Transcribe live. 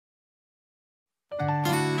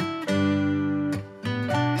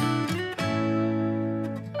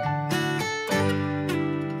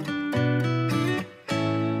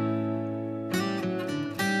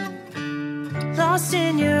lost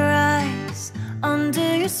in your eyes,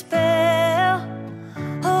 under your spell.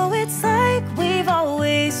 Oh, it's like we've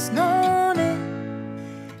always known it.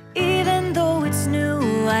 Even though it's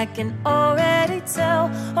new, I can already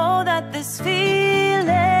tell. Oh, that this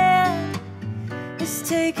feeling is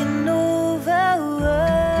taking over.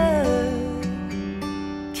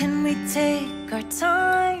 Can we take our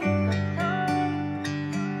time?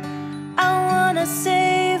 I wanna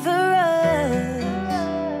savor us.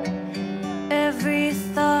 Every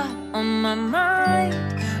thought on my mind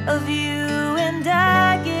of you and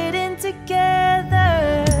I getting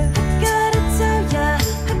together. I gotta tell ya,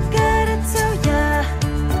 I gotta tell ya,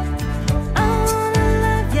 I wanna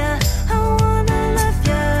love ya, I wanna love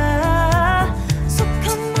ya. So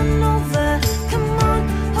come on over, come on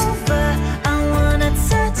over. I wanna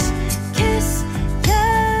touch, kiss ya.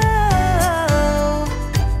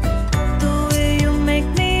 The way you make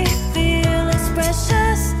me feel is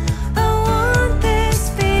precious. I want this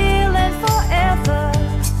feeling forever.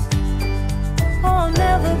 Oh, I'll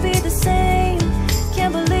never be the same.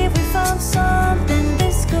 Can't believe we found something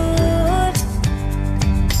this good.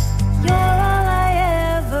 You're all I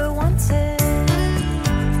ever wanted.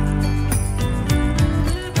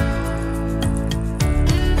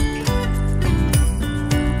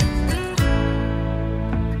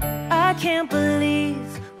 I can't believe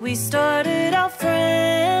we started out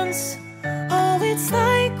friends. Oh, it's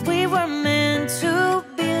like we were meant to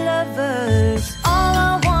be lovers. All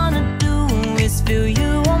I wanna do is feel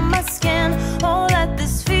you on my skin. Oh, let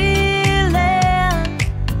this feeling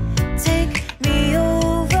take me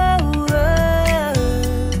over.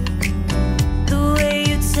 The way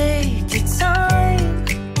you take your time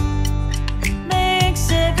makes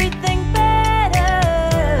everything better.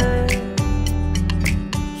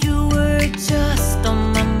 You were just on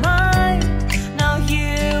my mind. Now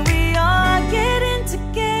here we are getting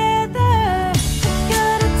together. I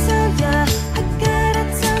gotta tell ya, I gotta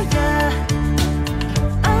tell ya,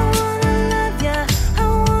 I wanna love ya, I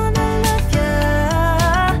wanna love ya.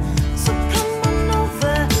 So come on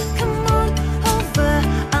over, come on over.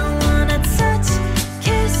 I wanna touch,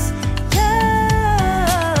 kiss ya.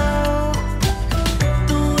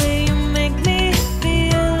 The way you make me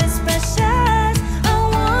feel is precious. I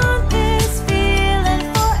want this feeling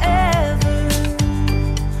forever.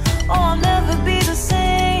 Oh, I'll never be the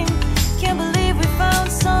same. Can't believe we found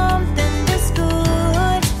something this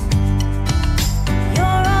good.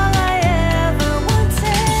 You're all I ever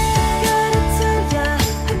wanted. Gotta tell ya,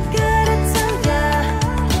 I gotta tell ya,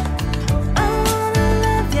 I wanna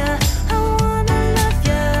love ya, I wanna love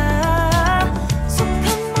ya. So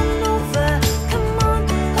come on over, come on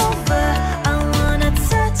over. I wanna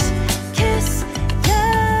touch, kiss ya.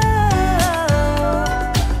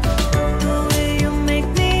 The way you make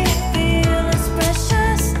me feel is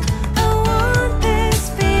precious. I want this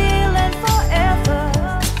feeling forever.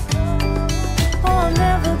 Oh, I'll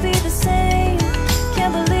never be the same.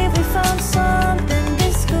 Can't believe we found something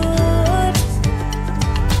this good.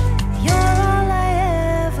 You're all I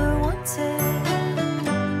ever wanted.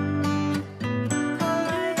 All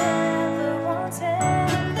I ever wanted.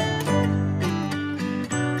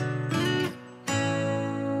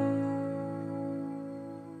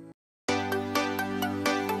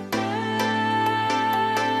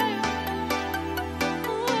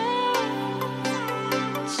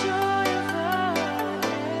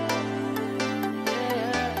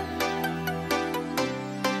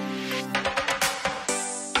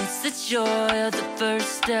 It's the joy of the first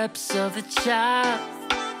steps of a child.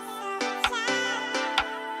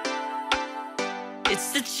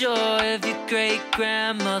 It's the joy of your great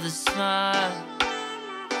grandmother's smile.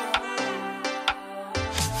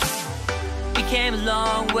 We came a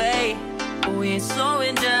long way, but we ain't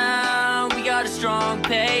slowing down. We got a strong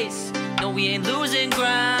pace. No, we ain't losing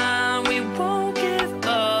ground. We won't give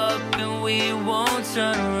up and we won't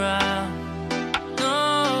turn around. No.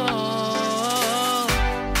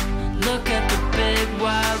 Look at the big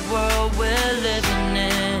wide world we're living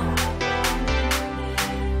in.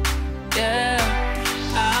 Yeah,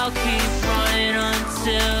 I'll keep running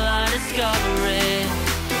until I discover it.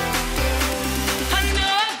 I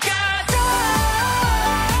know I got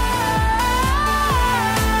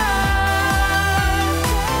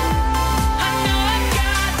I know I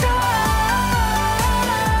got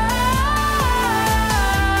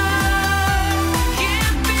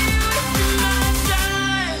Can't be wasting my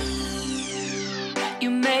time. You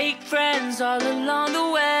make friends all along the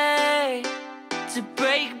way, to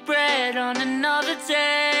break bread on another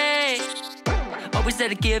day. Always there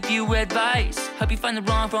to give you advice, help you find the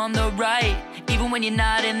wrong from the right. Even Even when you're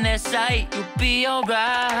not in their sight, you'll be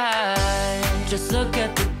alright. Just look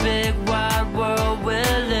at the big wide world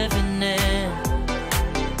we're living in.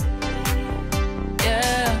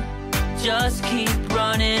 Yeah, just keep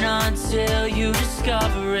running until you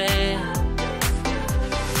discover it.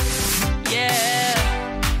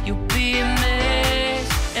 Yeah, you'll be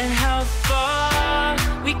amazed at how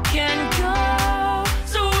far we can go.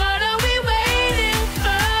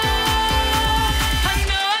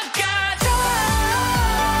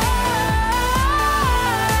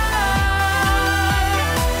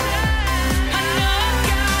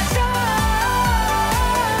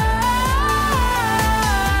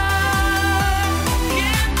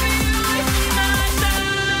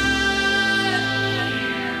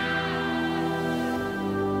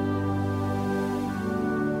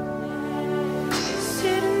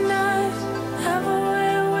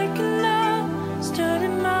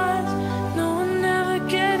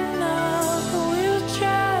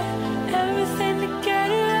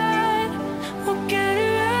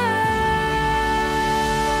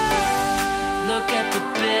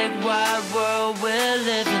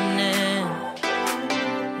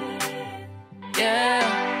 Yeah,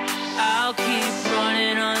 I'll keep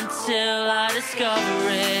running until I discover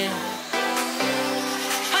it.